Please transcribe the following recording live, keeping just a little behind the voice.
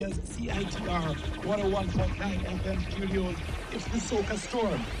KTR 101.9 FM studios. It's the Soca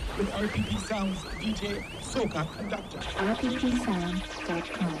Storm with RPP Sounds DJ Soca Conductor.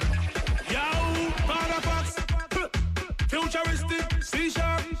 RPPSounds.com. Yo, Panafox, futuristic,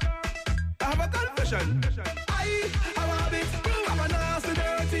 C-sharp. I have a confession. I have a habit, I'm a nasty,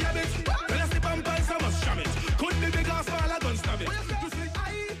 dirty habit. When I slip on pants, I must jam it. Could be big or small, I don't stab it. I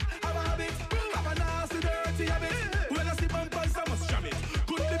have a habit, I'm a nasty, dirty habit. When I slip on pants, I must jam it.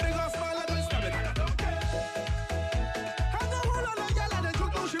 Could be big or small, I don't stab it. And the whole of the girl and the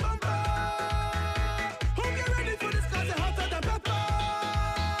juke no she bumper. Who get ready for this cause they hotter than pepper.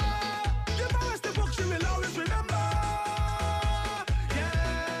 Give her rest the book, she will always remember. Yeah.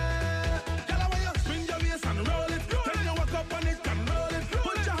 Girl, I want you swing your waist and roll it. Tell you walk up on it and roll it.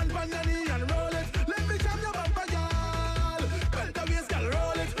 Put your hand on your knee and roll it. Let me jam your bumper, girl. Belt the waist, girl,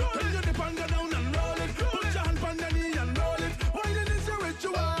 roll it. Tell you dip and go down and roll it. Put your hand on your knee and roll it. Whining is your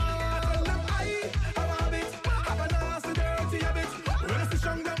ritual. Tell them I have a habit, have a nasty, dirty habit. When I see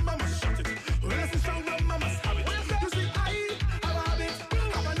strong, then mama shut it. When I see strong, then mama stab it. You see, I have a habit,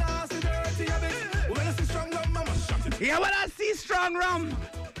 have a nasty, dirty habit. When I see strong, then mama shut it. Yeah, when I see strong rum,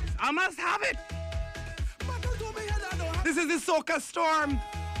 I must have it. This is the Soca Storm.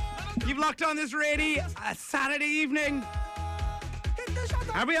 You've locked on this radio a Saturday evening.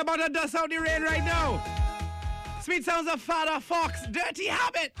 And we're about to dust out the rain right now. Sweet sounds of Father Fox, Dirty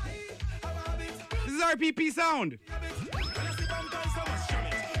Habit. This is RPP Sound.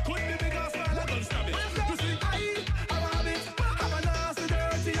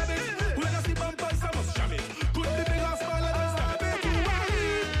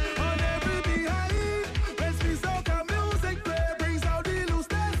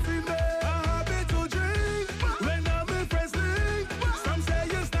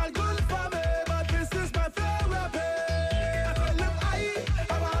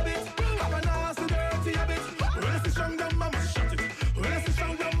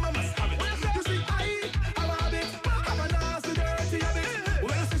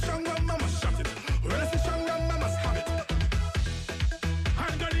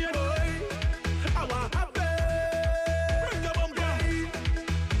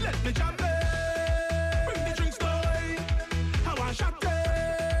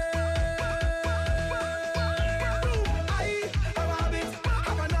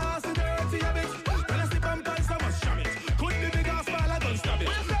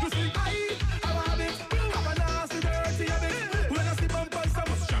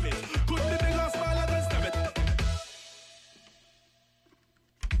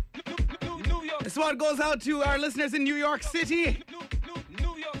 This one goes out to our listeners in New York City.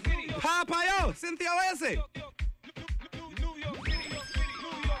 Papa yo, Cynthia Oese.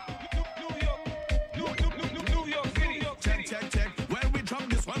 Check. Well, we drop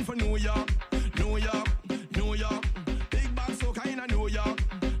this one for New York. New York. Big bad soca in a New York.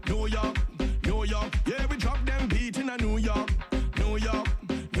 Yeah, we drop them beat in a New York.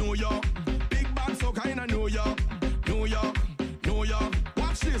 Big bad soca in a New York.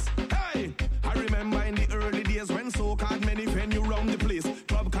 Watch this. Hey, I remember in the early days when soca had many venues round the place.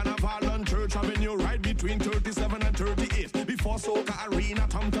 Club Carnival on Church Avenue, right between 37 and 38. Before soca arena,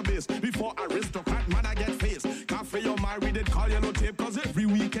 Tom to base. Before aristocrat, man, I get face. Cafe, you're married, it call yellow tape. Cause every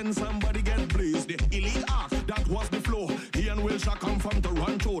weekend somebody get blazed. The elite art, that was the flow. He and Wilshire come from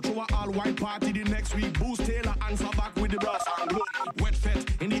Toronto. Through a all-white party the next week. Boost Taylor answer back with the brass and glow. Wet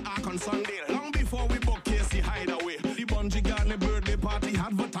fete in the Ark on Sunday. Long before we book Casey Hideaway. The Bungie Garden birthday party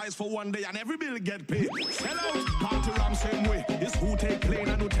advertised for one day and every bill get paid. Sell out, party ram same way. It's who take plane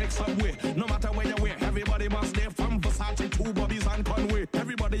and who take subway. No matter where you wear, everybody must stay from Versace to Bobby's and Conway.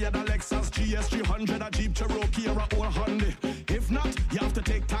 Everybody had a Lexus GS 300, a Jeep Cherokee or a old Hyundai. If not, you have to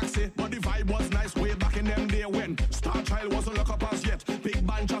take taxi. But the vibe was nice way back in them day when Star Child wasn't lock up as yet. Big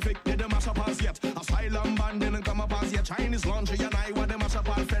band traffic didn't mash up as yet. Asylum band didn't come up as yet. Chinese laundry and I were the mash up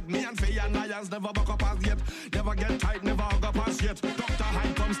all fed. Me and Faye and Lions never buck up as yet. Never get tight, never hug up as yet. Dr.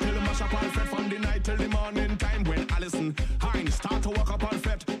 Hyde comes still mash up all fed from the night till the morning time when Alison Hines start to walk up all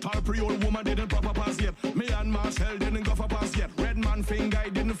fed. Tall pre-old woman didn't pop up as yet. Me and Marcel didn't go up as yet. Red man finger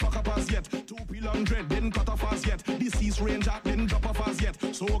didn't fuck up as yet. 2 P-long dread didn't cut off as yet. Deceased Ranger didn't drop off as yet.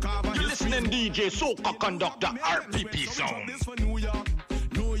 So cover You're listening DJ Soca Conductor RPP Sound. This for New York.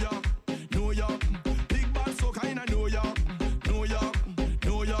 Big bad soca in a New York.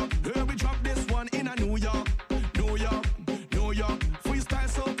 Here we drop this one in a New York. Freestyle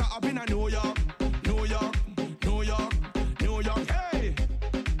soca up in a New York. Hey.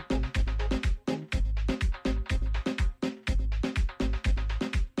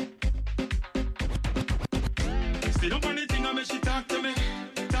 Sit up on the thing and make she talk to me.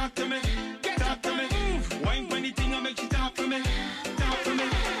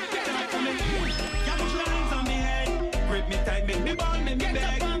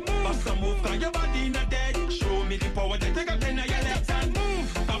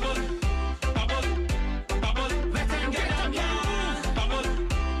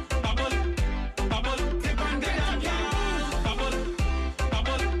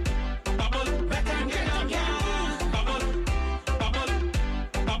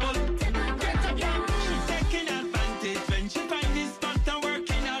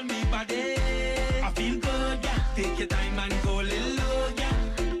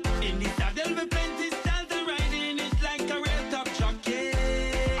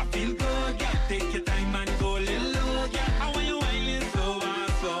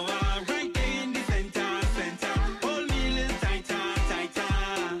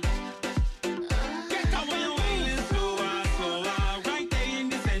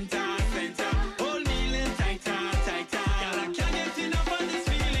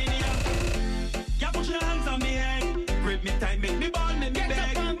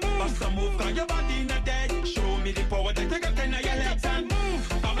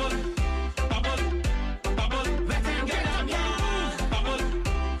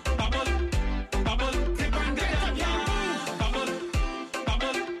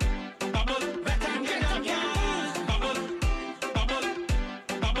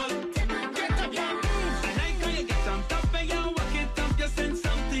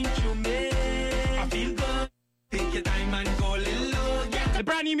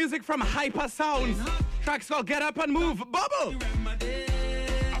 music from Hyper Sounds. Track's called Get Up and Move. Bubble! I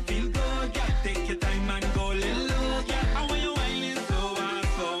feel good, yeah. Take your time and go little low, yeah. I want you whining so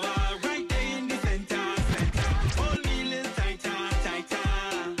right there in the center. Hold me little tighter.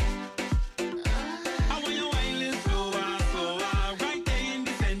 I want you whining so right there in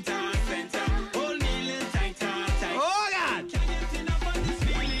the center. Hold me little tighter. Oh, God! Can't get enough of this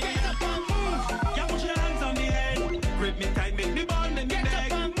feeling. Get up and move. Yeah, put your hands on me head. Grip me tight, make me bond and me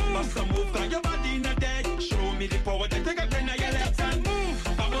beg. Bust a move, got your body in a dead. Show me the power to take a turn of your legs and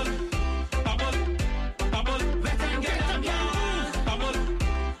move. Bubble, let and get up, yeah. Bubble,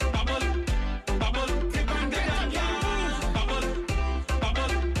 tip and get up, yeah. Bubble,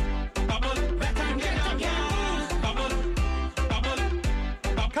 let and get up, yeah.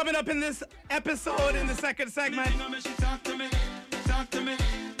 Bubble. Coming up in this episode, in the second segment, Talk to me.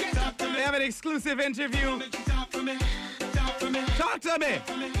 we have an exclusive interview. Talk to me. Talk to me!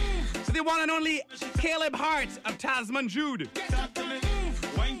 To the one and only Caleb Hart of Tasman Jude.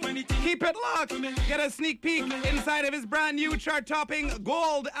 Keep it locked. Get a sneak peek inside of his brand new chart-topping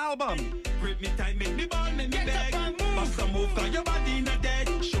Gold album. Grip me tight, make me ball, make me beg. Bust a move, got your body in a dead.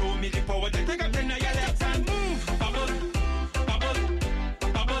 Show me the power, then take a turn of your legs and move. Bubble,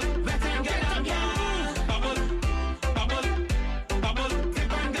 let and get up, yeah. Bubble,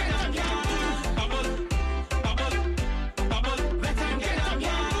 tip and get up, yeah. Bubble, let and get up,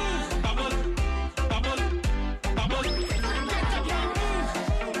 yeah. Bubble,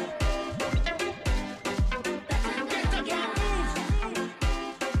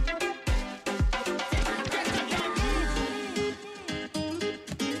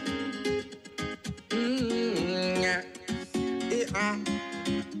 and get up, yeah.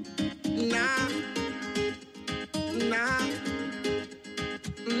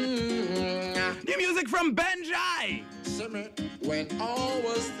 New music from Benjai. When all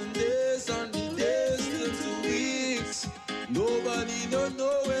was the days on the days till 2 weeks, nobody don't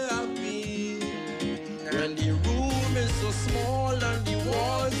know where I've been. When the room is so small and the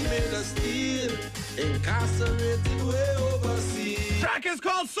walls made of steel, incarcerated way overseas. Track is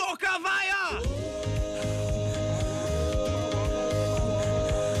called Soca Vaya.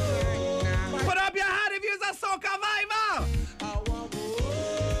 Put up your hand if you're a Soca Viva.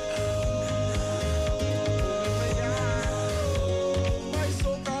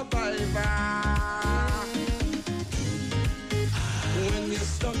 When you're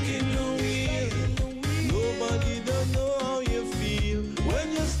stuck in your wheel, nobody don't know how you feel.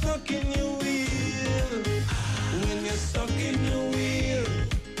 When you're stuck in your wheel, when you're stuck in your wheel.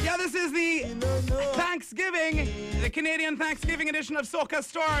 Yeah, this is the Thanksgiving, the Canadian Thanksgiving edition of Soca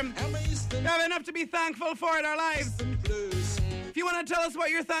Storm. We have enough to be thankful for in our lives. If you want to tell us what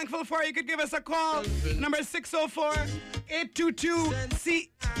you're thankful for, you could give us a call. Number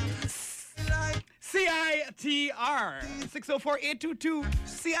 604-822-CITR.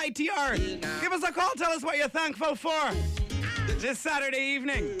 604-822-CITR. Give us a call. Tell us what you're thankful for. This Saturday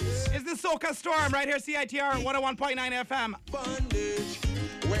evening is the Soca Storm right here, CITR 101.9 FM. Bondage.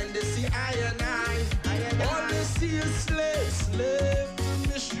 When they see I and I, all they see is slave to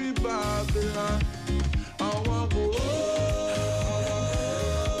mystery Babylon. I want to go.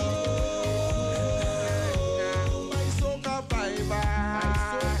 My soca bye-bye.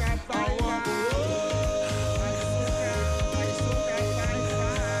 I want to go.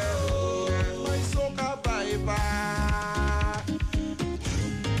 My soca bye-bye.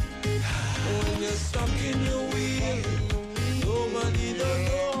 When you're stuck in your wheel, nobody don't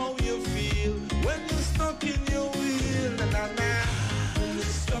know how you feel. When you're stuck in your wheel, na-na-na. When you're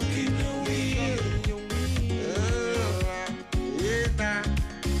stuck in your wheel, yeah, nah.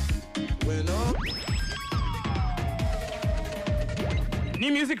 When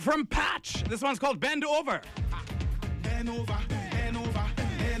New music from Patch. This one's called Bend Over. Bend over, bend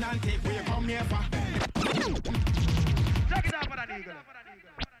and take where you come here for. Take it off for that eagle.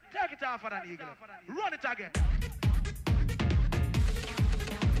 Take it off for that eagle. Run it again.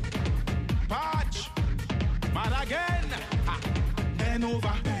 Patch, man again. Ha. Bend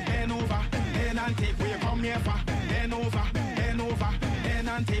over, bend and take where you come here for. Bend over,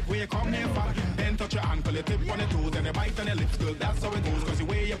 and take where you come here for. Then touch your ankle, you tip on your toes, and you bite on your lips, girl. That's how it goes, cause the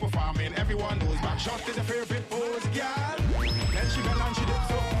way you're performing, everyone knows. Back shot is your favorite pose, girl. Then she bend and she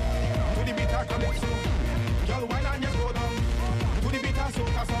dips up. To the beat, I calypso. Girl, wine and you go down. To the beat, I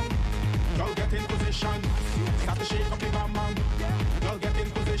soca song. Girl, get in position. Start to shake up the bam bam. Girl, get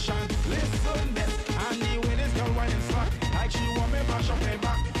in position. Listen this, and the way this girl whining slack, like she want me mash up her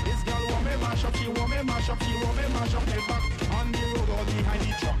back. This girl want me mash up, she want me mash up, she want me mash up her back. On the road or behind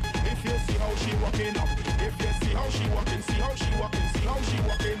the truck. If you see how she walking up, if you see how she walking, see how she walking, see how she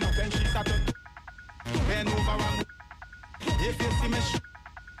walking up. bend over and if you see me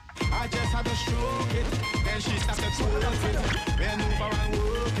I just had to stroke it. Then she started to work it. Bend over and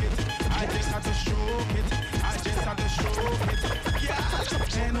work it. I just had to stroke it. I just had to stroke it. Yeah.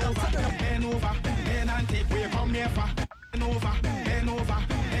 Bend over, bend and take where you come here for. Bend over,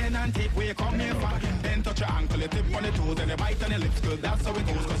 bend and take where you come here for. Then touch your ankle, you tip on the toes, and you bite on your lips, good. That's how it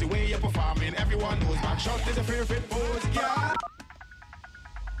goes, cause the way you're performing, everyone knows. Back shot is a favorite pose, yeah.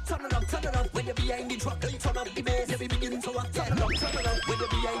 Turn it up, when you're behind the truck. Turn up the bass, every begin to rock. Turn it up, when you're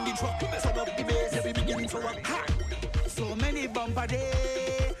behind the truck. Turn up the bass, every begin to rock. So many bumper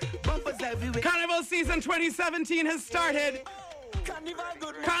day, bumpers everywhere. Carnival season 2017 has started.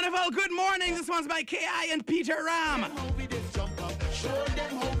 Carnival, good morning. This one's by K.I. and Peter Ram. Show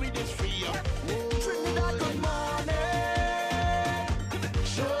them how we just free up. Trinidad, good morning.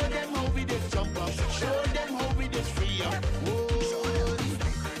 Show them how we just jump up. Show them how we just free up.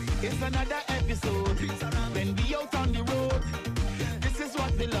 It's another episode when we out on the road. This is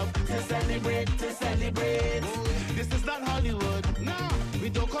what we love to celebrate, to celebrate. This is not Hollywood. No, we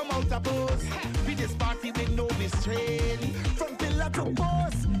don't come out a pose. We just party with no restraint. From pillar to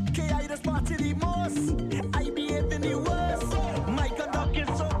post, K.I. just party the most. I behave in the worst. My conduct is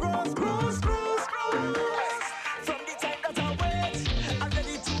so gross. From the time that I wait, I'm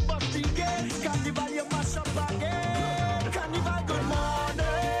ready to bust the gate. Carnival, you mash up again. Carnival, good morning.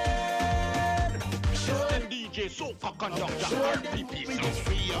 DJ Soca Conductor RPP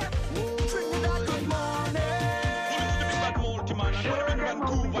Sound. Trinidad, good morning. Multiman and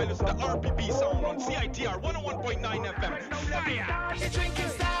Vancouver, it's the RPP Sound on CITR 101.9 FM. Fire! The drinking,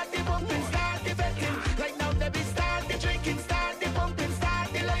 start the bumping, start the betting. Right now, let me start the drinking, start the bumping, start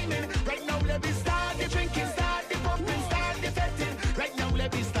the liming. Right now, let me start the drinking, start the bumping, start the betting. Right now,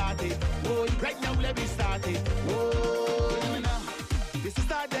 let me start it. Whoa. Right now, let me start it. Whoa. This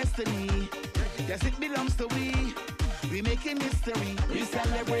is our destiny. Yes, it belongs to we. We making history. We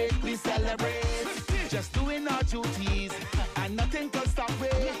celebrate, we celebrate. Just doing our duties, and nothing can stop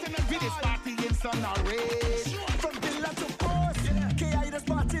it. We just party in sun or rage. From pillar to post, K.I. just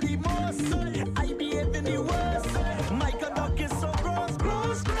party the most. I behave in the worst. My conduct is so gross.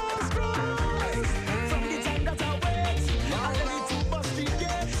 From the time that I wait, I'm ready to bust the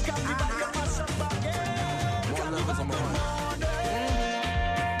gate. Carnival, you mash up again. Carnival, good morning.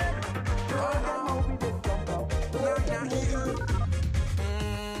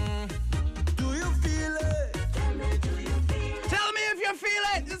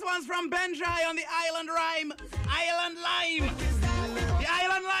 This one's from Benjai on the Island Rhyme. Island Lime. The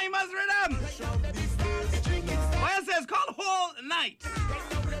Island Lime has rhythm. What it says called Whole Night.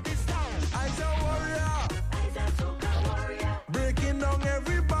 I's a warrior. Breaking down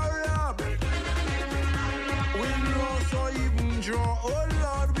every barrier. We know so even draw. Oh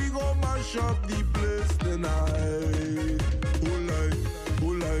Lord, we gon' mash up the place tonight. Whole night.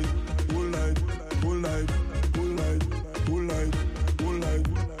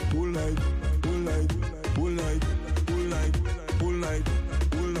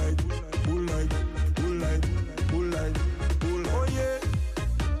 Oh yeah,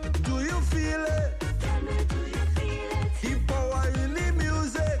 do you feel it? The power in the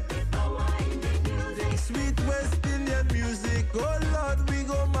music. Sweet West Indian music. Oh Lord, we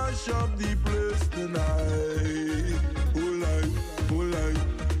gon' mash up the place tonight.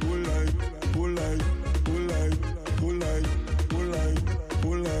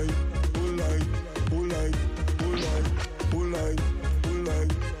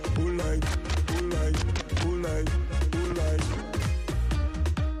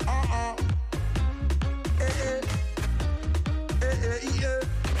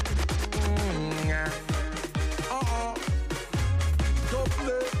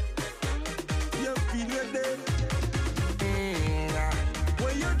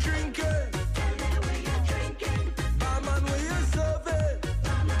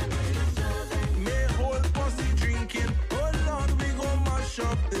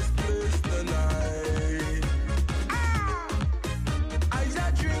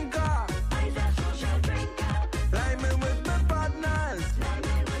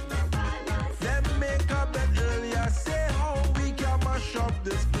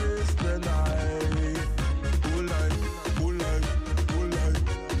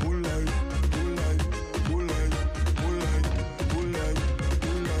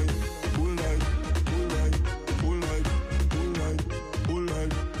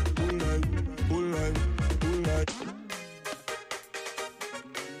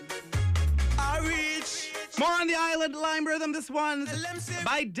 Island Lime rhythm. This one's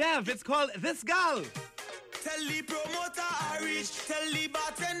by Dev. It's called This Gal. Tell the promoter I reach. Tell the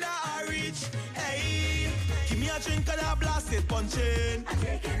bartender I reach. Hey, give me a drink of that blasted punching. I'm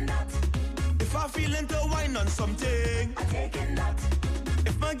taking that. If I feeling to wine on something, I'm taking that.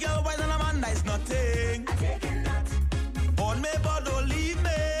 If my girl wine on a man, that's nothing. I'm taking that. On me, but don't leave me.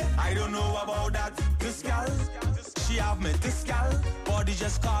 I don't know about that. This gal, she have me. This gal, body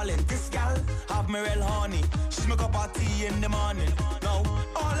just calling. This gal, have me real honey. She make up a tea in the morning. Now,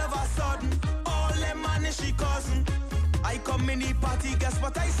 all of a sudden, all them money she causing. I come in the party, guess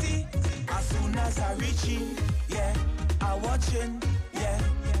what I see? As soon as I reach in, yeah, I watching, yeah.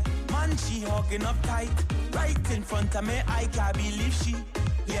 Man, she hugging up tight, right in front of me. I can't believe she,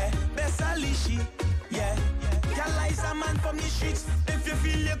 yeah, best Ali she, yeah. Girl is a man from the streets. If you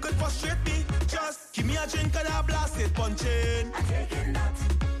feel you could frustrate me, just give me a drink of that blasted punching. I'm taking that.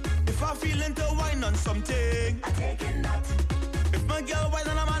 If I feeling to wine on something, I'm taking that. If my girl wine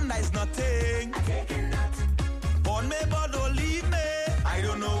on a man, that's nothing. I'm taking that. On me, but don't leave me. I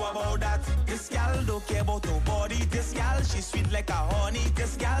don't know about that. This gal don't care about nobody. This gal, she sweet like a honey.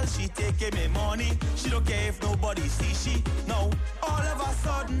 This gal, she taking me money. She don't care if nobody see she. No, all of a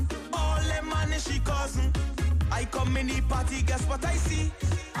sudden, all them money she causing. I come in the party, guess what I see?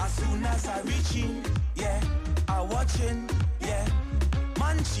 As soon as I reach in, yeah, I watching, yeah.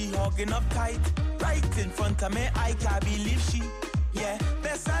 Man, she hugging up tight, right in front of me. I can't believe she, yeah,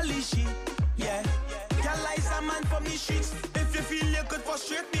 best Ali she, yeah. Girl is a man from the streets. If you feel you could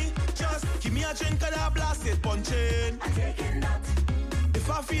frustrate me, just give me a drink of that blasted punching. I'm taking that. If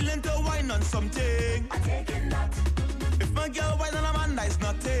I feeling to wine on something, I'm taking that. If my girl wine on a man, that's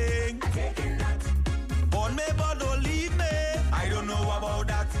nothing. I'm taking that. On me, but don't leave me. I don't know about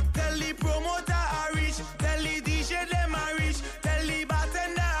that. Tell the promoter I reach. Tell the DJ them I reach. Tell the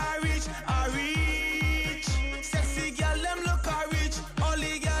bartender I reach. I reach. Sexy girl them look I reach. All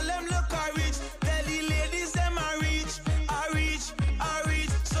the girl them look I reach. Tell the ladies them I reach. I reach. I reach.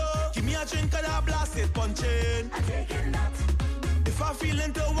 So give me a drink of that blasted punching. I'm taking that. If I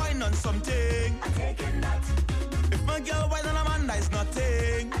feeling to wine on something, I'm taking that. If my girl wine on a man, that's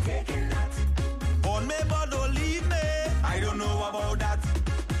nothing. I'm taking that. On me, but don't leave me. I don't know about that.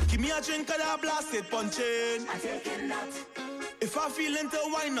 Give me a drink of that blasted punching. I'm taking that. If I feeling to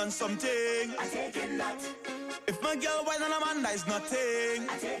wine on something, I'm taking that. If my girl wine on a man, that's nothing.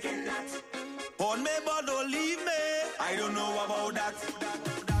 I'm taking that. On me, but don't leave me. I don't know about that.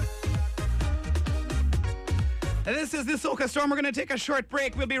 This is the Soca Storm. We're going to take a short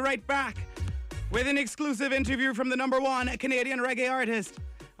break. We'll be right back with an exclusive interview from the #1 Canadian reggae artist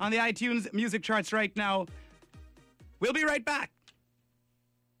on the iTunes music charts right now. We'll be right back.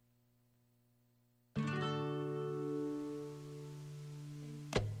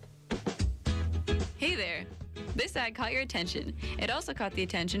 Hey there. This ad caught your attention. It also caught the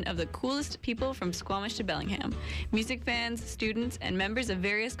attention of the coolest people from Squamish to Bellingham, music fans, students, and members of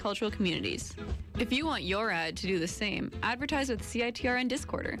various cultural communities. If you want your ad to do the same, advertise with CITR and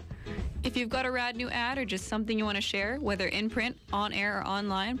Discorder. If you've got a rad new ad or just something you want to share, whether in print, on air, or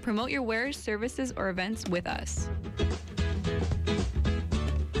online, promote your wares, services, or events with us.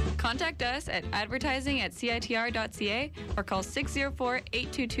 Contact us at advertising@citr.ca or call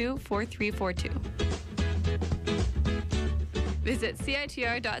 604-822-4342. Visit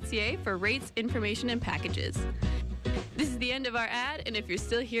CITR.ca for rates, information, and packages. This is the end of our ad, and if you're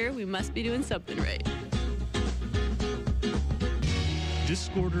still here, we must be doing something right.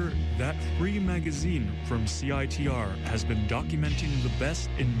 Discorder, that free magazine from CITR, has been documenting the best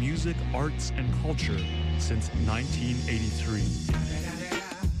in music, arts, and culture since 1983.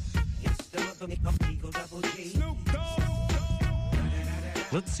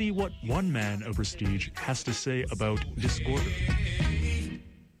 Let's see what one man of prestige has to say about Discorder.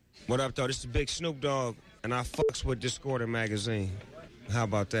 What up, though? This is Big Snoop Dogg, and I fucks with Discorder magazine. How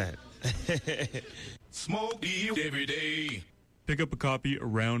about that? Smoke weed every day. Pick up a copy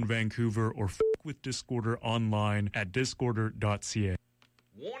around Vancouver or with Discorder online at discorder.ca.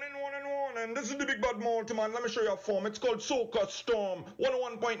 Warning. This is the Big Bad Multiman. Let me show you a form. It's called Soca Storm.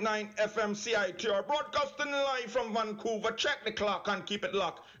 101.9 FM CITR. Broadcasting live from Vancouver. Check the clock and keep it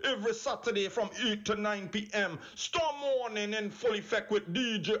locked. Every Saturday from 8 to 9 p.m. Storm morning in full effect with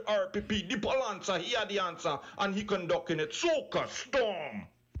DJ RPP. The Palanza, he had the answer. And he conducting it. Soca Storm.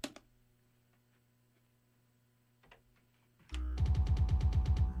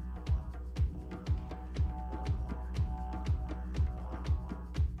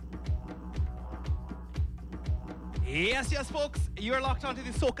 Yes, folks. You're locked onto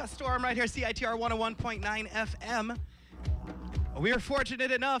the Soca Storm right here, CITR 101.9 FM. We're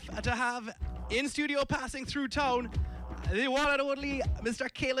fortunate enough to have in studio passing through town the one and only Mr.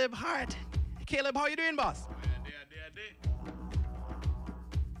 Caleb Hart. Caleb, how you doing, boss?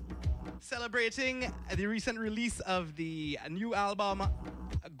 celebrating the recent release of the new album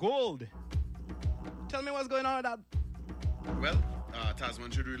Gold. Tell me what's going on with that. Well,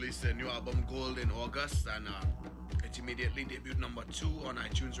 Tasman should release their new album Gold in August, and it immediately debuted number 2 on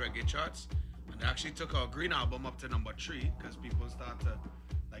iTunes reggae charts. And they actually took our Green album up to number 3 because people start to,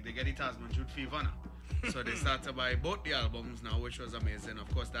 like, they get the Tasman Jude fever now. So they start to buy both the albums now, which was amazing.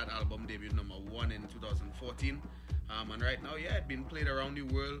 Of course, that album debuted number 1 in 2014. And right now, yeah, it's been played around the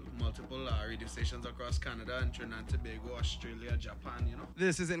world, multiple radio stations across Canada and Trinidad and Tobago, Australia, Japan, you know.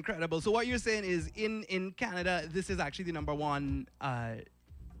 This is incredible. So what you're saying is in Canada, this is actually the number 1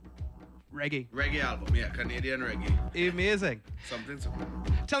 reggae album, yeah, Canadian reggae. Amazing. Something.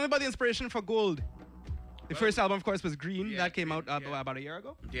 Tell me about the inspiration for Gold. The first album, of course, was Green. That came out about a year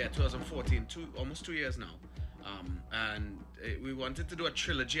ago. Yeah, 2014, almost 2 years now. And we wanted to do a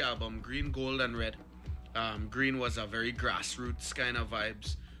trilogy album, Green, Gold, and Red. Green was a very grassroots kind of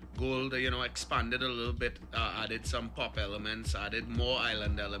vibes. Gold, expanded a little bit, added some pop elements, added more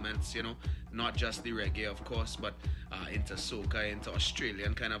island elements, not just the reggae, of course, but into soca, into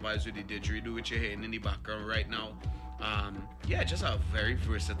Australian kind of vibes with the didgeridoo, which you're hearing in the background right now. Just a very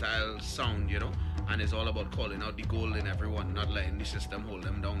versatile sound, and it's all about calling out the gold in everyone, not letting the system hold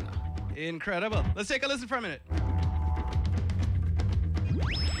them down now. Incredible. Let's take a listen for a minute.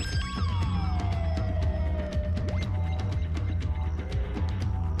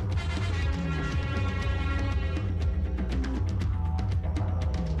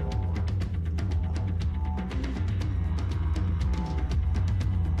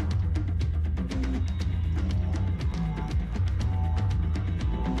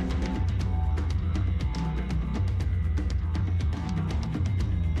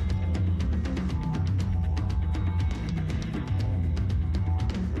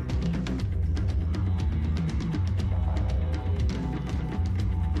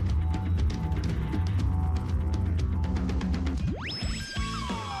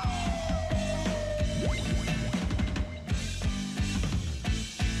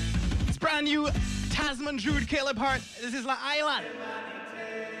 New Tasman Jude, Caleb Hart. This is La Island.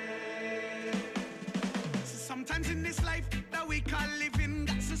 Sometimes in this life that we call living,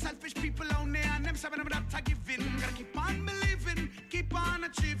 got some selfish people out there and them seven of that are giving. Gotta keep on believing, keep on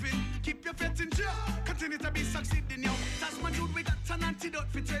achieving, keep your faith in Jah, continue to be succeeding, yo. Tasman Jude, we got an antidote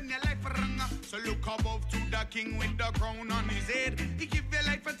for turn your life around. So look above to the king with the crown on his head. He give your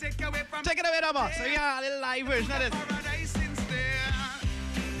life and take away from. Take it away, Dubbo. So yeah, a little live version of this. Paradise instead.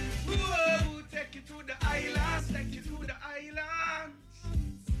 Ooh, take you to the islands, take you to the islands.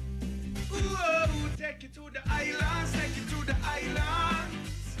 Ooh, take you to the islands, take you to the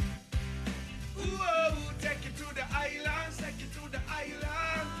islands. Ooh, take you to the islands, take you to the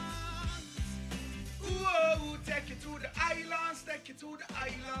islands. Ooh, take you to the islands, take you to the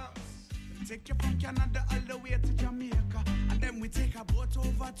islands. Take you from Canada all the way to Jamaica, and then we take a boat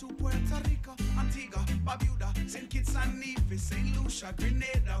over to Puerto Rico, Antigua, Barbuda, St. Kitts and Nevis, St. Lucia,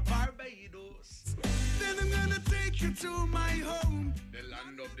 Grenada, Barbados. Then I'm gonna take you to my home, the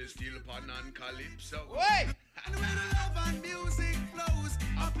land of the steel pan and calypso. Wait! And where the love and music flows,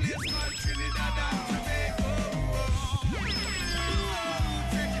 a place called Trinidad and Tobago.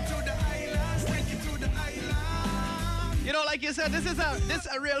 Take you to the islands, take you to the islands. You know, like you said, this is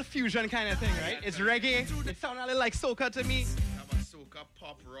a real fusion kind of thing, right? It's reggae. It sounds a little like soca to me. Have a soca,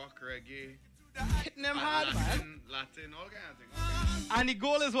 pop, rock, reggae. Hitting them hard, man. Latin, all kind of things. And the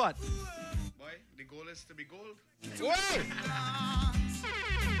goal is what? Boy, the goal is to be gold. Wait!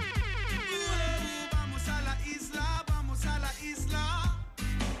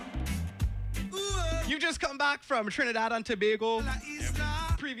 You just come back from Trinidad and Tobago.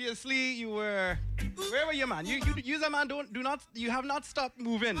 Previously, you were... Where were you, man? You a man, you have not stopped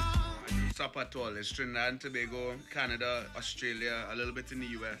moving. Stop at all. It's Trinidad and Tobago, Canada, Australia, a little bit in the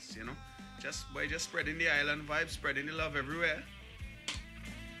US, Just spreading the island vibe, spreading the love everywhere.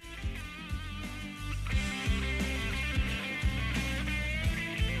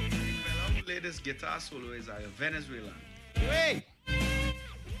 Play this guitar solo is a Venezuelan. Wait!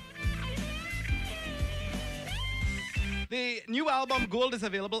 The new album Gold is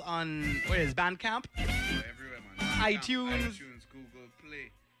available on, where is Bandcamp? Everywhere, man. iTunes, Google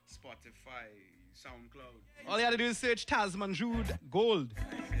Play, Spotify, SoundCloud. All you have to do is search Tasman Jude Gold.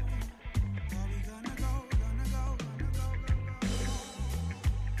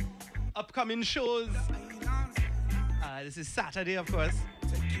 Upcoming shows. This is Saturday, of course.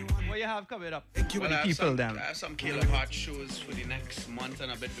 What you have coming up? Well, I have some Caleb Hart shows for the next month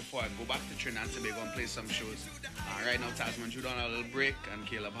and a bit before I go back to Trinidad and Tobago and play some shows. Right now, Tasman Jude on a little break, and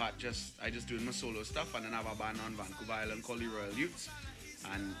Caleb Hart I just doing my solo stuff, and then I have a band on Vancouver Island called the Royal Youths.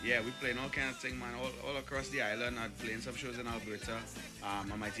 And yeah, we playing all kind of thing, man, all across the island. I'm playing some shows in Alberta. I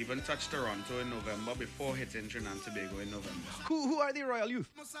might even touch Toronto in November before hitting Trinidad and Tobago in November. Who are the Royal Youth?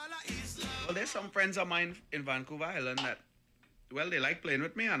 Well, there's some friends of mine in Vancouver Island that, well, they like playing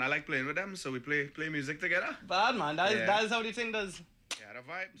with me and I like playing with them, so we play music together. Bad, man. That is how the thing does. Yeah, the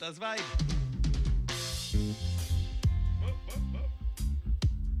vibe. That's vibe.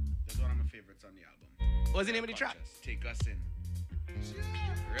 That's one of my favorites on the album. What's the name of the track? Take Us In.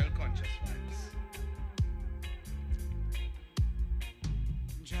 Real conscious vibes.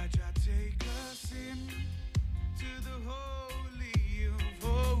 Jaja, take us in to the holy of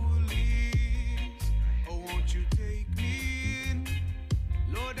holies. Oh, won't you take me in?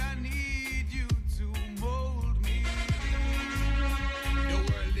 Lord, I need you to mold me. The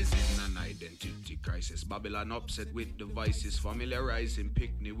world is in an identity crisis. Babylon upset with devices, familiarizing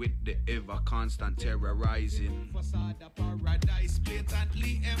Pickney with the ever constant terrorizing. Facade of paradise,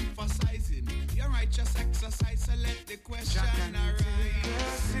 blatantly emphasizing your righteous exercise. So let the question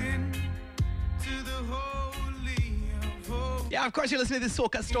arise. To the holy of holies. Yeah, of course you're listening to this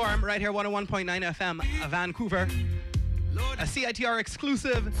Soca Storm right here, 101.9 FM, Vancouver. A CITR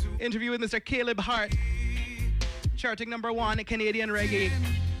exclusive interview with Mr. Caleb Hart, charting #1 Canadian reggae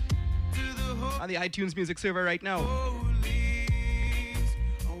on the iTunes music server right now.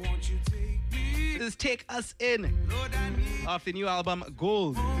 This is Take Us In off the new album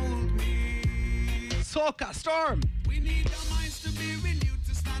Gold. Soca Storm. We need our minds to be renewed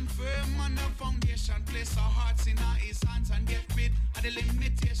to stand firm on the foundation. Place our hearts in our his hands and get rid of the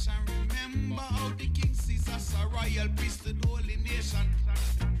limitation. Remember how the King Caesar's a royal priesthood, holy nation.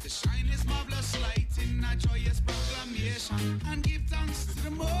 To shine his marvelous light in a joyous proclamation and give thanks to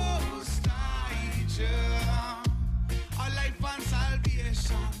the Most High Jah. Our life and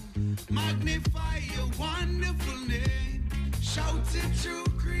salvation. Magnify your wonderful name. Shout it through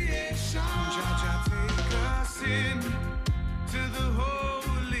creation. Jaja, take us in to the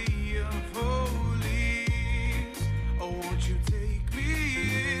holy of holies. Oh, won't you take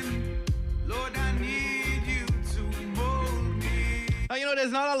me in? Lord, I need you to mold me. Now, you know,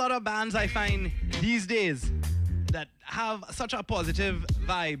 there's not a lot of bands I find these days that have such a positive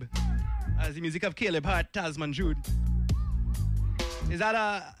vibe as the music of Caleb Hart, Tasman Jude. Is that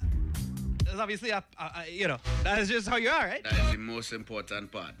that's obviously you know, that is just how you are, right? That is the most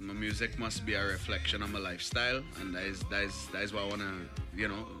important part. My music must be a reflection of my lifestyle, and that is what I want to, you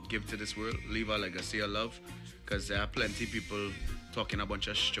know, give to this world, leave a legacy of love, because there are plenty people talking a bunch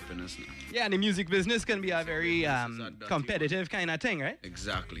of stupidness now. Yeah, and the music business can be a very competitive kind of thing, right?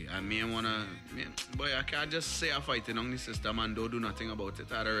 Exactly. I mean, boy, I can't just say I'm fighting on the system and don't do nothing about it.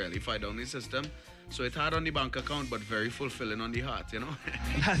 I don't really fight on the system. So it's hard on the bank account, but very fulfilling on the heart, you know?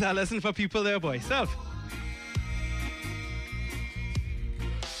 That's a lesson for people there, boy. So,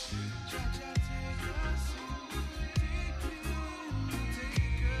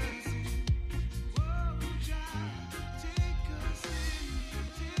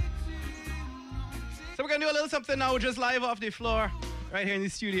 we're going to do a little something now, just live off the floor, right here in the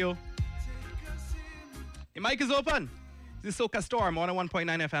studio. The mic is open. This is Soca Storm,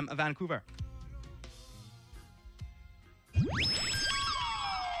 101.9 FM, Vancouver. A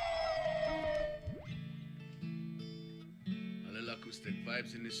little acoustic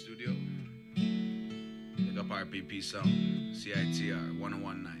vibes in the studio. Big up RPP sound, CITR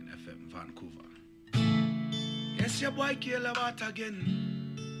 101.9 FM, Vancouver. Yes, your boy Caleb Hart again.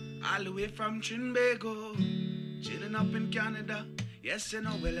 All the way from Trinbago, chilling up in Canada. Yes, you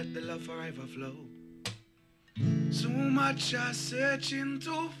know we let the love forever flow. So much are searching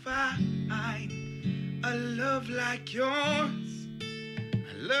to find a love like yours,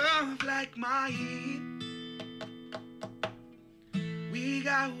 a love like mine. We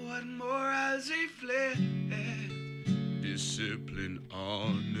got what morals reflect: discipline,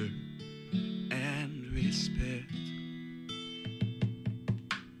 honor, and respect.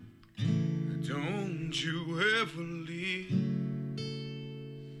 Don't you ever leave,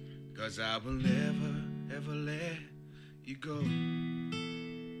 'cause I will never, ever let you go.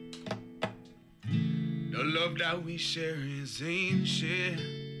 The love that we share is ancient,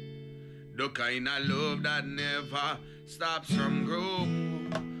 the kind of love that never stops from growing.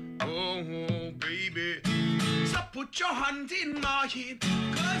 Oh, baby. So put your hand in mine,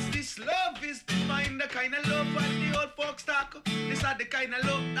 'cause this love is divine. The kind of love what the old folks talk. This is the kind of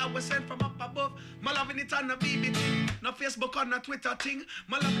love that was sent from up above. My loving it on the BB thing, no Facebook or no Twitter thing.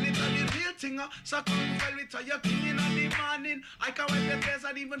 My loving it on the real thing. So come tell me to your king in the morning. I can wipe your tears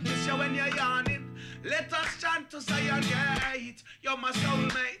and even kiss you when you're yawning. Let us chant to Zion Gate. You're my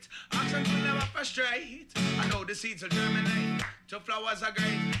soulmate. Actions will never frustrate. I know the seeds will germinate to flowers are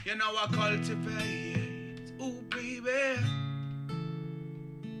great, you know I cultivate. Ooh, baby.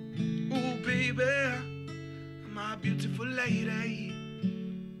 Ooh, baby. My beautiful lady.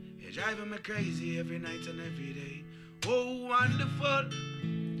 You're driving me crazy every night and every day. Oh, wonderful.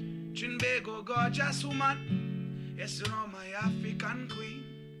 Trinbago, gorgeous woman. Yes, you know my African queen.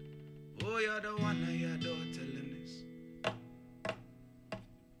 Oh, you're the one I adore, telling this.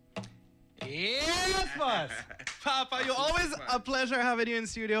 Yes, boss. Papa, you're always a pleasure having you in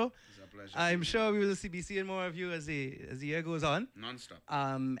studio. It's a pleasure. I'm sure we will be seeing more of you as the year goes on. Non-stop.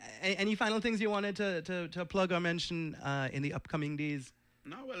 Any final things you wanted to plug or mention in the upcoming days?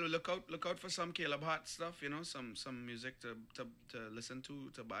 No, well, look out for some Caleb Hart stuff, you know, some music to listen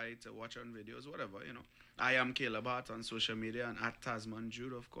to buy, to watch on videos, whatever, you know. I am Caleb Hart on social media and at Tasman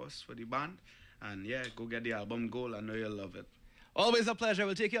Jude, of course, for the band. And yeah, go get the album Gold. I know you'll love it. Always a pleasure.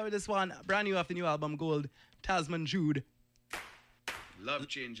 We'll take you out with this one. Brand new off the new album Gold, Tasman Jude. Love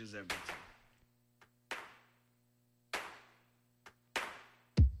changes everything.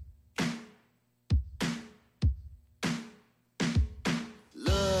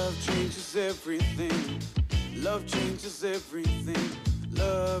 Love changes everything. Love changes everything.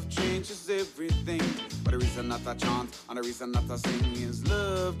 Love changes everything. But the reason that I chant and the reason that I sing is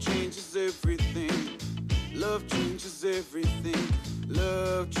love changes everything. Love changes everything.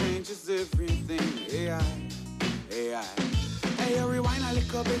 Love changes everything. AI. Hey, rewind a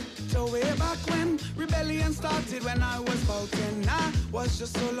little bit to way back when rebellion started when I was about 10. I was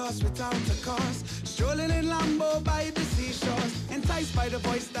just so lost without a cause, strolling in Lambo by the seashores, enticed by the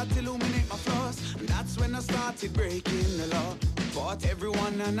voice that illuminate my flaws. And that's when I started breaking the law. Fought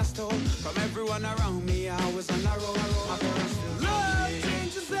everyone and I stole from everyone around me. I was on a roll. My parents still love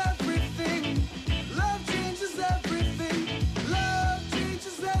changes everything. Love changes everything. Love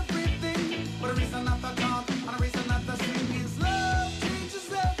changes everything. But the reason that I can't and the reason that I sing is love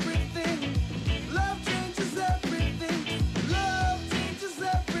changes everything. Love changes everything. Love changes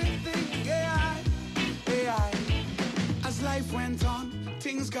everything. Yeah. As life went on,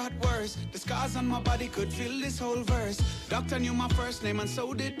 things got worse. The scars on my body could fill this whole verse. Doctor knew my first name and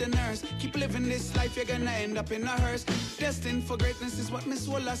so did the nurse. Keep living this life, you're gonna end up in a hearse. Destined for greatness is what Miss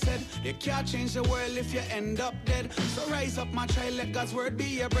Walla said. You can't change the world if you end up dead. So rise up, my child, let God's word be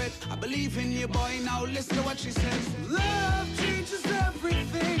your bread. I believe in you, boy, now listen to what she says. Love changes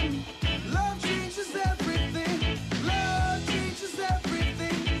everything. Love changes everything. Love changes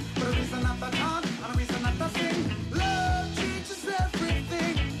everything. For the reason that I can't and the reason that I sing. Love changes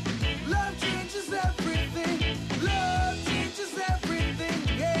everything. Love changes everything. Love changes everything.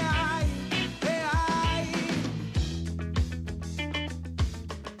 Yeah.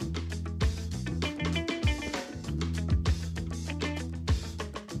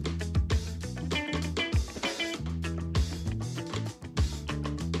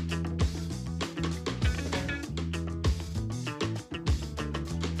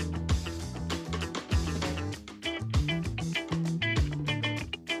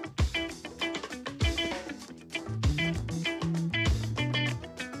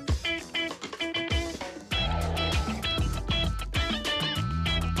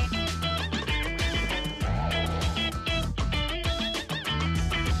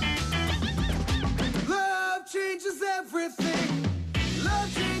 Love changes everything.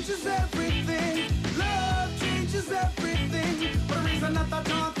 Love changes everything. Love changes everything. For the reason that I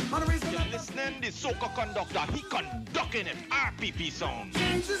don't, for the reason that I Listening the soca conductor, he conducting it. RPP sound.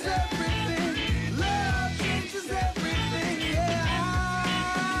 changes everything. Love changes everything. Yeah.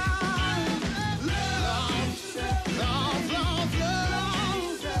 Love changes everything. Love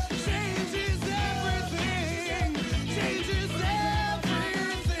changes everything. Changes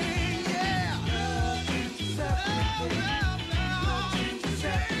everything. Yeah. Love changes everything. Love changes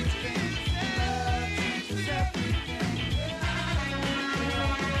everything. Love changes everything.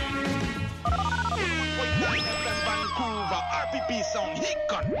 Vancouver, RPP sound, he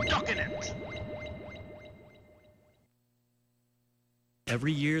conducting it.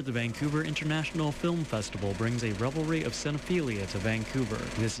 Every year, the Vancouver International Film Festival brings a revelry of cinephilia to Vancouver.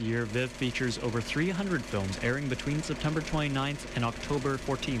 This year, VIV features over 300 films airing between September 29th and October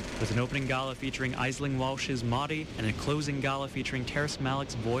 14th, with an opening gala featuring Aisling Walsh's Maudie and a closing gala featuring Terrace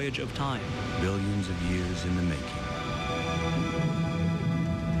Malick's Voyage of Time. Billions of years in the making.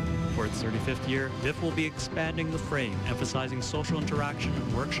 For its 35th year, VIF will be expanding the frame, emphasizing social interaction,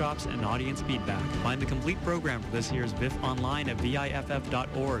 workshops, and audience feedback. Find the complete program for this year's VIF online at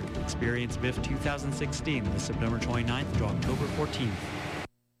viff.org. Experience VIF 2016, this September 29th to October 14th.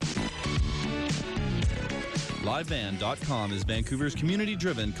 Liveband.com is Vancouver's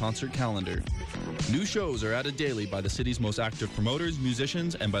community-driven concert calendar. New shows are added daily by the city's most active promoters,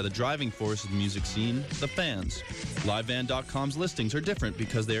 musicians, and by the driving force of the music scene, the fans. LiveVan.com's listings are different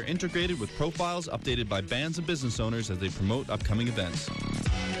because they are integrated with profiles updated by bands and business owners as they promote upcoming events.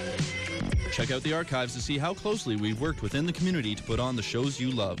 Check out the archives to see how closely we've worked within the community to put on the shows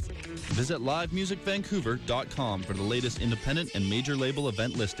you love. Visit livemusicvancouver.com for the latest independent and major label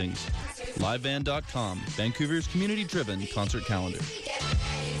event listings. LiveVan.com, Vancouver's community-driven concert calendar.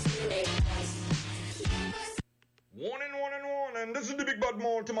 Warning, warning, warning. This is the Big Bad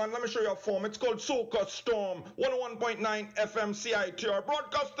Multiman. Let me show you a form. It's called Soca Storm. 101.9 FM CITR.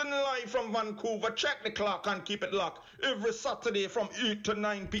 Broadcasting live from Vancouver. Check the clock and keep it locked. Every Saturday from 8 to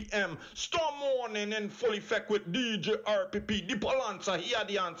 9 p.m. Storm warning in full effect with DJ RPP. The Palanza, he had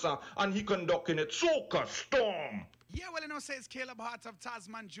the answer. And he conducting it. Soca Storm. Yeah, well, you know, say it's Caleb Hart of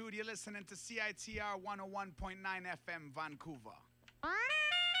Tasman Jude. You're listening to CITR 101.9 FM Vancouver.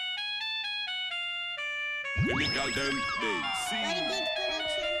 Let me tell them, they see.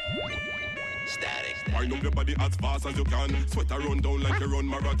 Static. Wind up your body as fast as you can. Sweat a run down like you run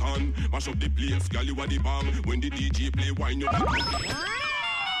marathon. Mash up the place, girl, you are the bomb. When the DJ play, wind your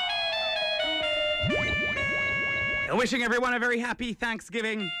Wishing everyone a very happy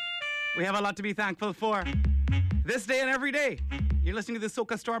Thanksgiving. We have a lot to be thankful for. This day and every day. You're listening to the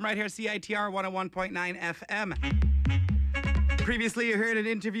Soca Storm right here, CITR 101.9 FM. Previously, you heard an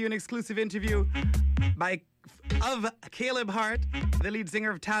exclusive interview of Caleb Hart, the lead singer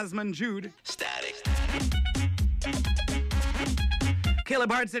of Tasman Jude. Static.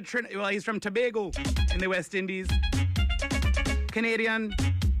 Caleb Hart said, he's from Tobago in the West Indies. Canadian,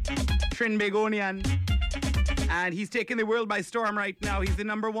 Trinbagonian. And he's taking the world by storm right now. He's the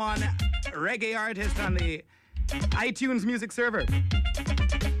 #1 reggae artist on the iTunes music server.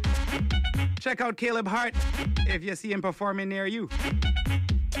 Check out Caleb Hart if you see him performing near you.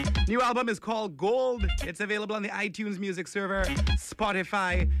 New album is called Gold. It's available on the iTunes music server,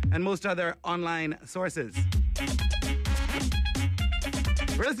 Spotify, and most other online sources.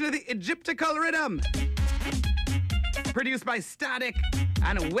 We're listening to the Egyptical Rhythm, produced by Static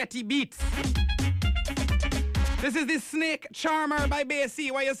and Wetty Beats. This is the Snake Charmer by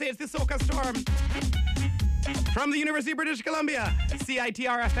Basie. Why you say it's the Soca Storm? From the University of British Columbia,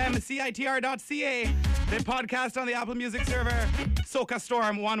 CITR FM, CITR.ca. The podcast on the Apple Music server, Soca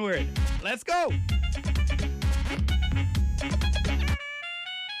Storm, one word. Let's go!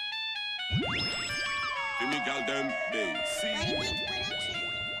 Give me gal them, they see.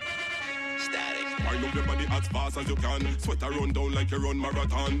 Static. Wind up your body as fast as you can. Sweat a run down like you run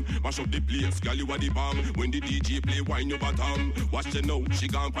marathon. Mash up the place, girl, you are the bomb. When the DJ play, wind your bottom. Watch you know, she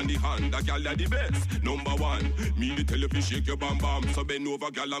gone on the hand. That girl are the best, #1. Me the tell you fi shake your bam bam. So bend over,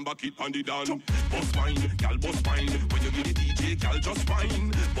 girl, and back it on the down. Bust wine, girl, bust wine. When you give the DJ, girl, just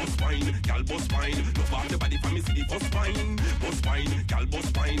fine. Bust wine, girl, bust wine. Love off the body for me, see the bust wine. Bust wine, girl,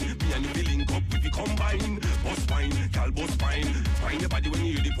 bust wine. Me and you link up if you combine. Bust wine, girl, bust wine. Wine your body when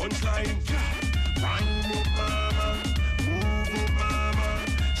you hear the punchline. Wind it, mama, move it, mama.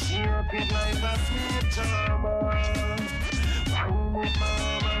 Shake it like a snake charmer. Wind it,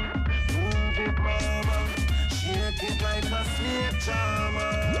 mama, move it, mama. Shake it like a snake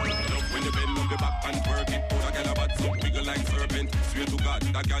charmer. Love when you bend up the back and work it. Put a girl a bad so wiggle like serpent. Swear to God,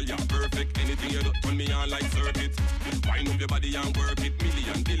 that girl you're perfect. Anything you do, turn me on like circuit. Wind up your body and work it.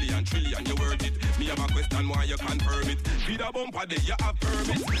 Million, billion, trillion, you worth it. Me have a question why you confirm it. Feed a bumper there, you have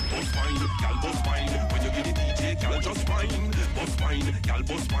permit. Bust wine, girl, bust wine. When you give the DJ, girl, just fine. Bust wine, girl,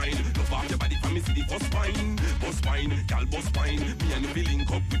 bust wine. Love off your body for me, see the bust wine. Bust wine, girl, bust wine. Me and you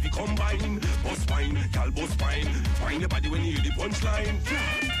link up if you combine. Bust wine, girl, bust wine. Wine your body when you hear the punchline.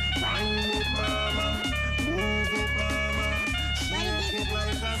 Wind it, mama, move it, mama. Shake it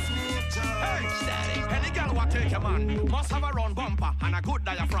like a snake charmer. Hey, Static. Any girl what take your man must have a round bumper and a good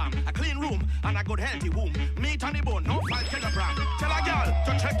diaphragm, a clean room and a good healthy womb. Meat on the bone, no 5 kilogram. Tell a girl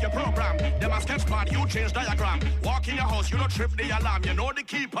to check your program. Them a sketch pad, you change diagram. Walk in your house, you don't trip the alarm. You know the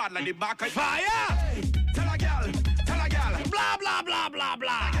keypad like the back of fire. Hey, tell a girl, blah blah blah blah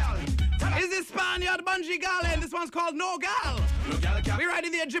blah. Is this Spaniard Bungie Gal? This one's called No Gal. No gal can't. We're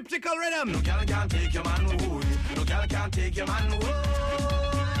riding the Egyptical Rhythm. No gal can't take your man, wood. No gal can't take your man, wood.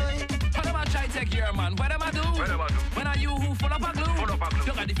 What am I trying to take your man? What am I do? When are you who full up a glue?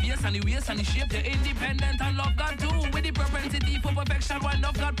 You got the face and the waist and the shape. You're independent and love God too. With the propensity for perfection, one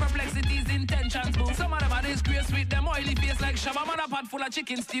of God perplexities, intentions boo. Some of them are disgrace with them oily face like Shabba man a pot full of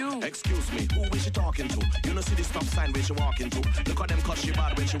chicken stew. Excuse me, who is she talking to? You know see the stop sign where she walking to. Look at them cause she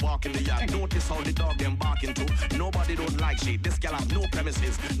bad when she walk in the yard. Notice how the dog them barking to. Nobody don't like she. This girl have no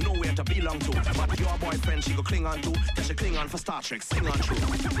premises, nowhere to belong to. But your boyfriend she go cling on to. Cause she cling on for Star Trek, sing on true.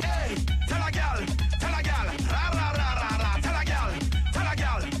 Hey! tell a gal, ra ra ra ra ra, tell a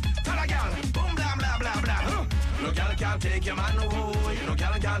gal, boom blah blah blah blah. No gal can't take your man away, no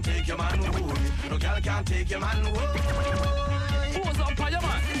gal can't take your man away, no gal can't take your man away. Pose up, fire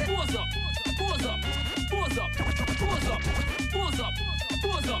man. Pose up, pose up, pose up, pose up, pose up,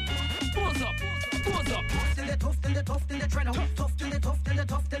 pose up, pose up, pose up. Till the tough, till the tough, till the tread out. Tough till the tough, till the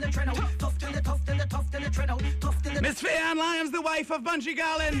tough, till the tread out. Tough till the tough, till the tough, till the tread out. Tough till the. Miss Faye-Ann Lyons, the wife of Bungie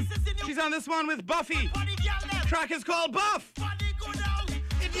Garlin. She's on this one with Buffy. Track is called Buff.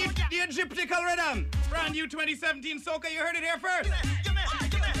 The Egyptical Rhythm. Brand new 2017 Soca. You heard it here first.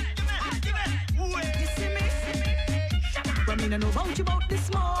 I mean, I know about you about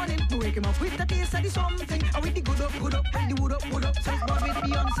this morning. To wake him up with the taste of the something. I with the good up, and the wood up. Sex bud with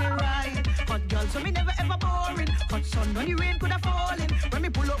Beyonce ride. Hot girl, so me never ever boring. Hot sun when the rain could have fallen. When me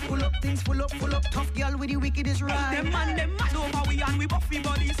pull up, things full up. Tough girl with the wickedest ride. Them man, them mad over we and we Buffy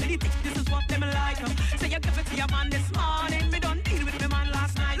buddies. Say they think this is what them like. Say you give it to your man this morning. Me don't deal with me man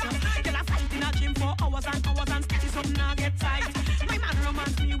last night. Girl, I fight in a gym for hours and sticky something I get tight. My man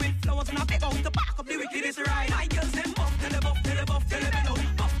romance me with flowers and I pick out the back of the wickedest ride. My girls them buff till the buff till the buff till the bellow.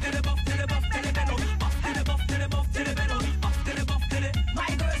 Buff till the buff till the buff till the bellow. Buff till the buff till the buff till the bellow. Buff till the buff till the. My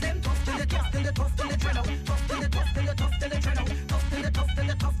girls them tough till the tough till the tough till the tread out. Tough till the tough till the tough till the tread out. Tough till the tough till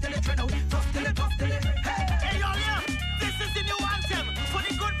the tough till the tread out. Tough till the tough till the. Hey y'all, yeah, this is the new anthem for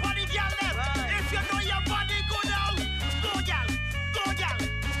the good body gal them. If you know your body go down, go gal, go gal,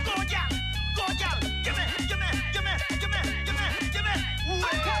 go gal, go gal. Give me.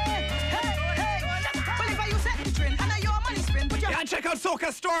 Yeah, check out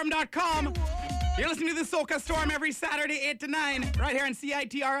SocaStorm.com. You're listening to the Soca Storm every Saturday, 8 to 9, right here on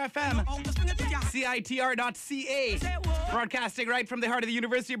CITR FM. CITR.ca. Broadcasting right from the heart of the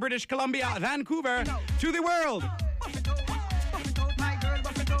University of British Columbia, Vancouver, to the world.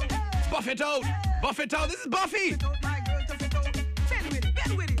 Buff it out. Buff it out. This is Buffy. Bend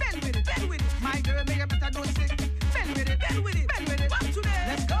with it. My girl, make a better don't sick. Bend with it. One to them.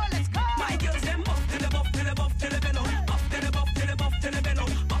 Let's go. My girls them buff till the buff till the buff till the bellow. Buff till the buff till the buff till the bellow.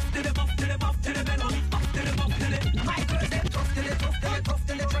 Buff till the buff till the buff till the bellow. Buff till the buff till the. My girls them tough till the tough till the tough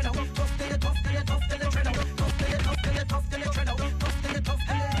till the tread out. Tough till the tough till the tough till the tread out. Tough till the tough till the tough till the tread out. Tough till the tough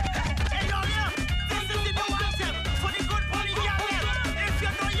till the. Hey y'all, yeah, this is the new anthem for the good body gal them. If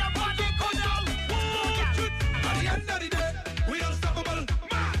you know your body go down, go gal. At the end of the day, we unstoppable,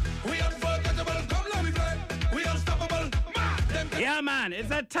 man. We unforgettable. Come let me play. We unstoppable, man. Yeah, man, it's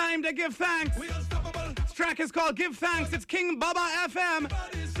that time to give thanks. This track is called Give Thanks. It's King Baba FM.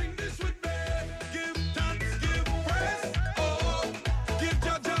 Sing this with me. Give thanks, give praise. Oh, give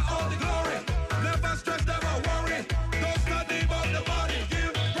Jaja all the glory. Never stress, never worry. Don't study about the body.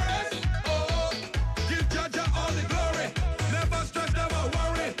 Give praise. Oh, give Jaja all the glory. Never stress, never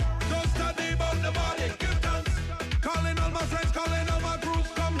worry. Don't study about the body. Give thanks. Calling all my friends, calling all my groups.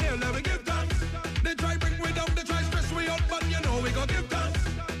 Come here, let me give thanks. They try bring we down, they try stress we out, but you know we gon' give thanks.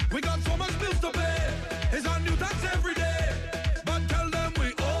 We got so much bills to pay. It's a new tax every day. But tell them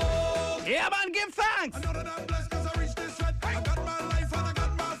we owe. Yeah, man, give thanks. Another than blessed cause I reached this red. I got my life and I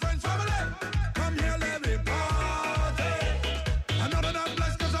got my friends, family. Come here, let me party. Another than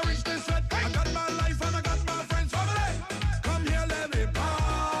blessed cause I reached this red. I got my life and I got my friends, family. Come here, let me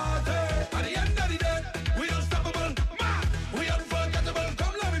party. At the end of the day, we unstoppable, man. We unforgettable.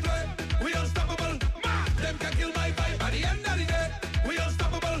 Come let me play. We unstoppable, man. Them can kill my vibe. At the end of the day, we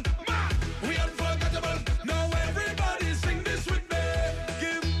unstoppable, man. We unforgettable. Now everybody sing this with me.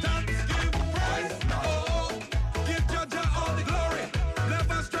 Give thanks, give praise. Oh, give Jaja all the glory.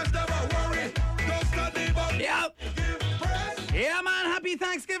 Never stress, never worry. Don't study about. Yep. Give praise. Yeah, man, happy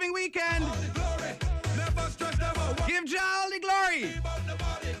Thanksgiving weekend. Never stress, never worry. Give Jah all the glory.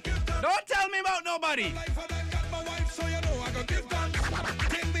 Don't tell me about nobody. Life and I got my wife, so you know I go give thanks.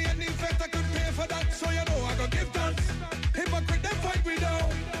 Take me any effect I could pay for that, so you know I go give thanks. Hypocrite, them fight we down.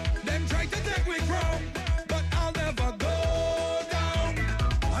 Them try to take we crown, but I'll never go down.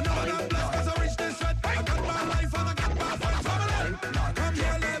 I know that blessed cause I reached this red. I got my life and I got my friends, family. Come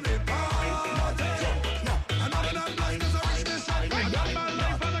here, let me party. I know that blessed cause I reached this red. I got my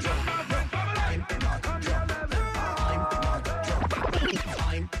life and I got my friends, family. Come here, let me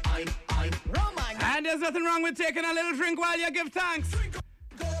And there's nothing wrong with taking a little drink while you give thanks.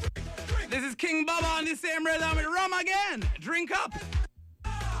 This is King Baba on the same rhythm with Rum again. Drink up.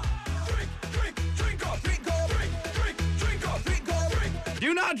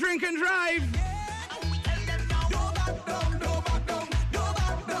 Do not drink and drive.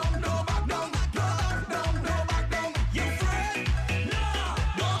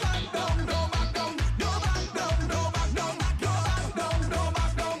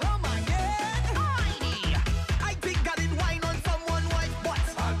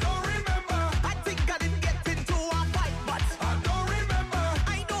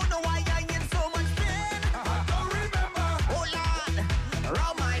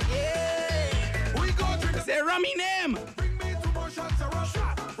 Rummy name. Bring me 2 more shots of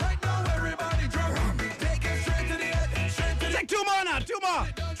Russia. Right now, everybody drunk. Take it straight to the edge. Straight to Take 2 more now, 2 more.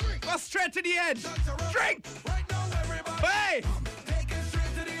 Go straight to the edge. Drink. Right now, everybody. Hey. Take it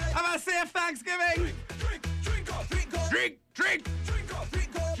straight to the edge. Have a safe Thanksgiving. Drink up, drink up. Drink, drink. Drink up,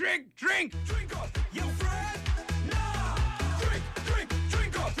 drink up. Drink, drink. Drink up. You friend? Nah. Drink, drink,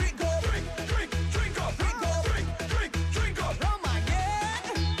 drink up. Drink up. Drink, drink, drink up. Drink up. Drink, drink, drink up. Oh my God.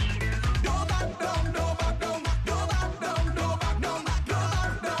 No back down, no back down. No back down, no back down. No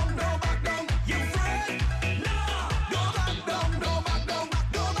back down, no back down. You friend? Nah. No back down, no back down.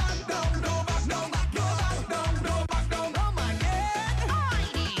 No back down, no back down. No back down, no back down. Oh my God.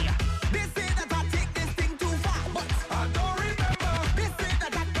 They say that I take this thing too far, but I don't remember. They say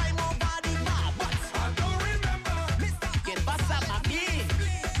that I climb over the bar, but I don't remember. Mr. Get Bassa Mami.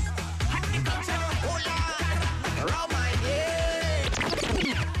 Happy culture, hola, around my head.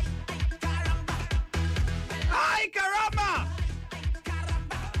 Ay, caramba!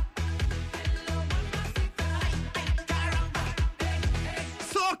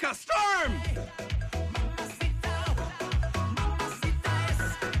 Soca Storm!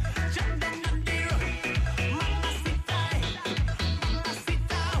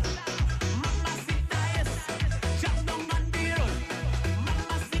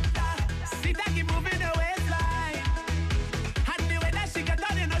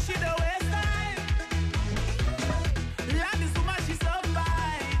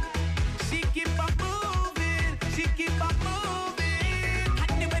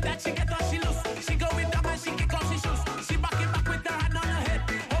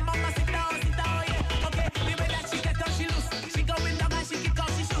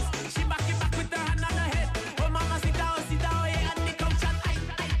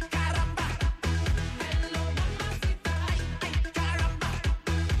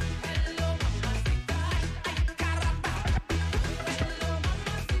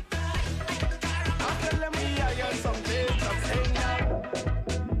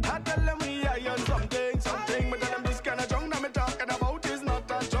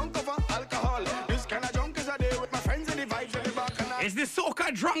 Is the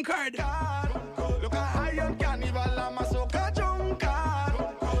soca drunkard? Look at high on carnival, I'm a soca drunkard.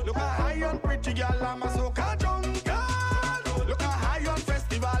 Look at high on pretty girl, I'm a soca drunkard. Look at high on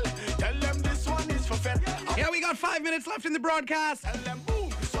festival, tell them this one is for fed. Yeah, we got 5 minutes left in the broadcast. Tell them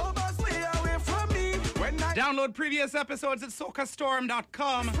boom, sober stay away from me. When I Download previous episodes at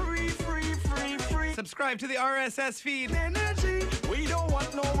socastorm.com. free, free, free, free. Subscribe to the RSS feed. Energy, we don't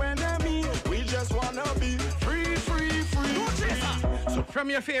want no enemy. We just wanna be free, free, free. So From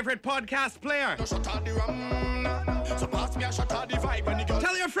your favorite podcast player. shut out the rum, so pass me a shut out the vibe and the girl.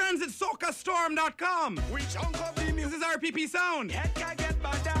 Tell your friends at socastorm.com. We chunk of the This music. is RPP Sound. Head can get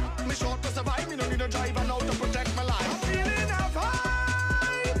better. Me short to survive, me don't need a driver now to protect my life. I'm feeling the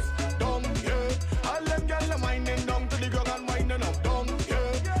vibes. Down here, all them gyal are winding down to the ground and winding up. Down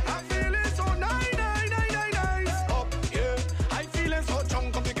here, I'm feeling so nice. Up here, I'm feeling so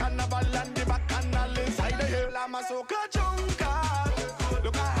drunk of the carnival and the bacchanal inside the hill. I'm a soca drunkard.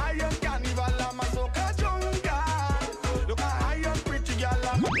 Look at high on carnival, I'm a soca drunkard. Look at high on pretty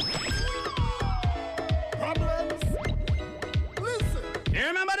gyal. Problems. Listen. You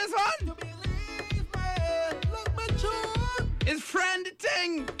remember this one? Believe me, look me tune. It's Friend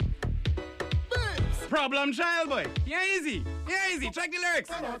Ting. Babes. Problem Child Boy. Yeah, easy. Yeah, easy. Check the lyrics.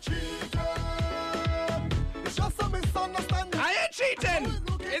 I'm not cheating. It's just a misunderstanding. I ain't cheating.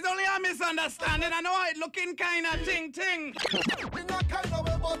 It's only a misunderstanding. I know it looking kind of ting. In a kind of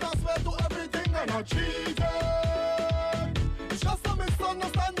way, but I swear to everything. I'm not cheating. It's just a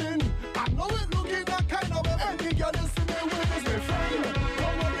misunderstanding. I know it looking that kind of way. Any girl you see me with is my friend.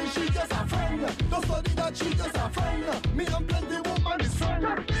 Don't worry, she just a friend. Don't study that she just a friend. Me and plenty woman is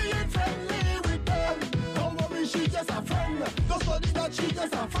friend. Being friendly with them. Don't worry, she just a friend. Don't study that she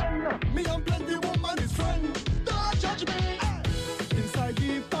just a friend. Me and plenty woman is friend. Don't judge me. Inside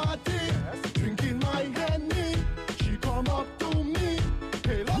the party, drinking my Henny. She come up to me,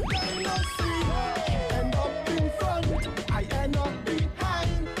 hey, long time no see. She end up in front, I end up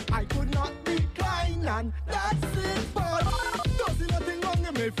behind. I could not decline, and that's it. But don't see nothing wrong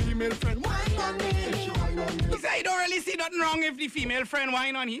with my female friend. Wine on me. She wine on me. He said he don't really see nothing wrong if the female friend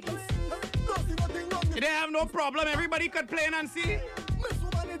whine on he. Don't see nothing wrong with They have no problem. Everybody could play and see. Miss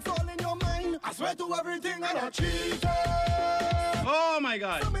Woman, it's all in your mind. I swear to everything, I'm not cheating. Oh my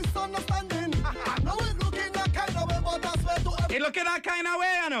God. Some misunderstanding. I know it looking that kind of way, but I swear to everything. It looking that kind of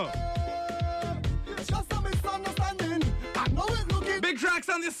way, I know. It's just a misunderstanding. I know it looking. Big tracks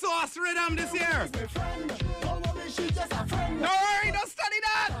on the Sauce Rhythm this year. My friend. Don't worry, she's just a friend. Don't worry, don't study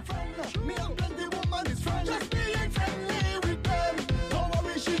that. Me and plenty woman is friend. Just being friendly with them. Don't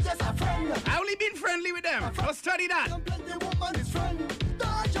worry, she's just a friend. I only been friendly with them. I'll study that. The woman is friend.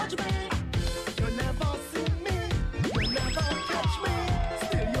 Don't judge me. You never see me. You never catch me.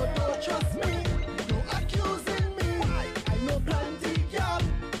 Still you don't trust me. You accusing me. I know plenty, girl,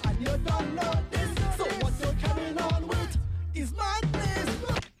 and you don't know this. So what you're carrying on with is madness.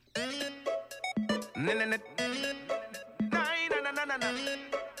 I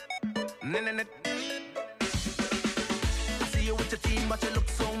see you with your team, but you look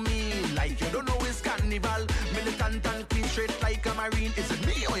so mean. Like you don't know it's carnival. Militant and clean straight like a marine. Is it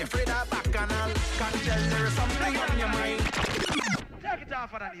me or you afraid of bacchanal? Can't tell there's something on your mind. Take it off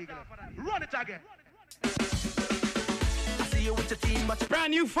for that eagle. Run it again. I see you with your team, but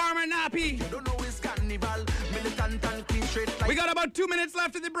brand new Farmer Nappy. You don't know it's carnival. Militant and clean straight like we got about 2 minutes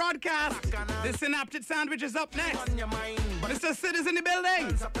left of the broadcast. The Synaptic Sandwich is up next. Mr. Sid is in the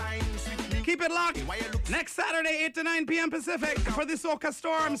building. Keep it locked. Next Saturday, 8 to 9 p.m. Pacific for the Soca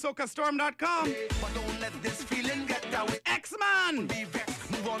Storm, socastorm.com. X-Man.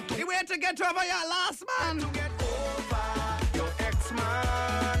 The way to get over your last man. Your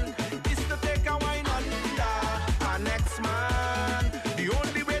ex-man is to take a wine under an ex-man. The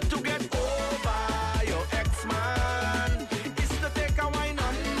only way to get over your ex-man is to take a wine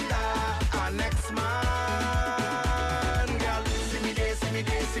under an ex-man. Girl, see me there, see me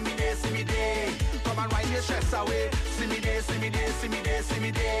there, see me there, see me there. Come and wipe your stress away. See me there, see me there, see me there, see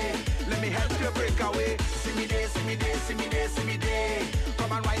me there. Let me help you break away. See me there, see me there, see me there, see me there.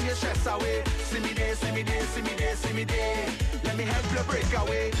 Come and wipe your stress away. See me there, see me there, see me there, see me there. Let me help you break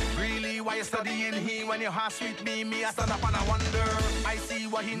away. Really, why you studying here when your heart sweet me? Me, I stand up and I wonder. I see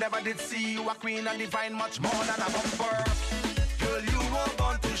what he never did see. You a queen and divine, much more than a bumper. Girl, you were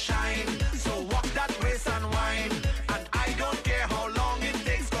born to shine. So walk that race and wine. And I don't care how long it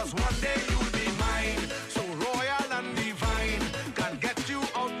takes, cause one day you'll be mine. So royal and divine, can't get you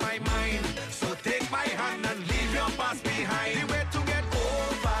out my mind. So take my hand and leave your past behind. The way to get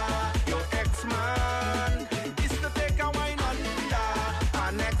over your ex-man is to take a wine under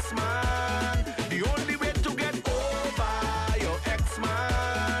an ex-man. The only way to get over your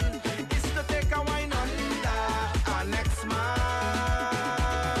ex-man is to take a wine under an ex-man.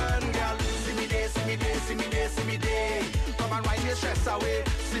 Girl, see me there, see me there, see me there, see me there. Come and wipe your stress away.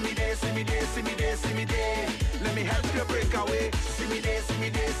 See me there, see me there, see me there, see me there. Let me help you break away. See me there, see me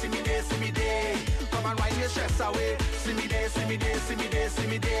there, see me there, see me there. Come and wipe your stress away. See me there, see me there, see me there, see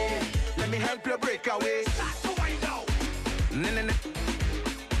me there. Let me help you break away. Start to wind out.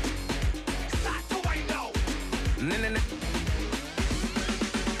 Start to wind out.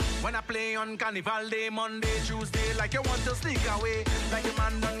 When I play on Carnival Day, Monday, Tuesday, like you want to sneak away, like a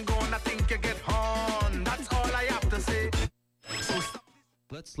man done gone, I think you get on. That's all I have to say. So stop.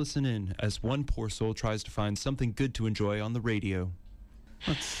 Let's listen in as one poor soul tries to find something good to enjoy on the radio.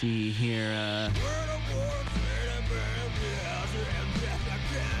 Let's see here.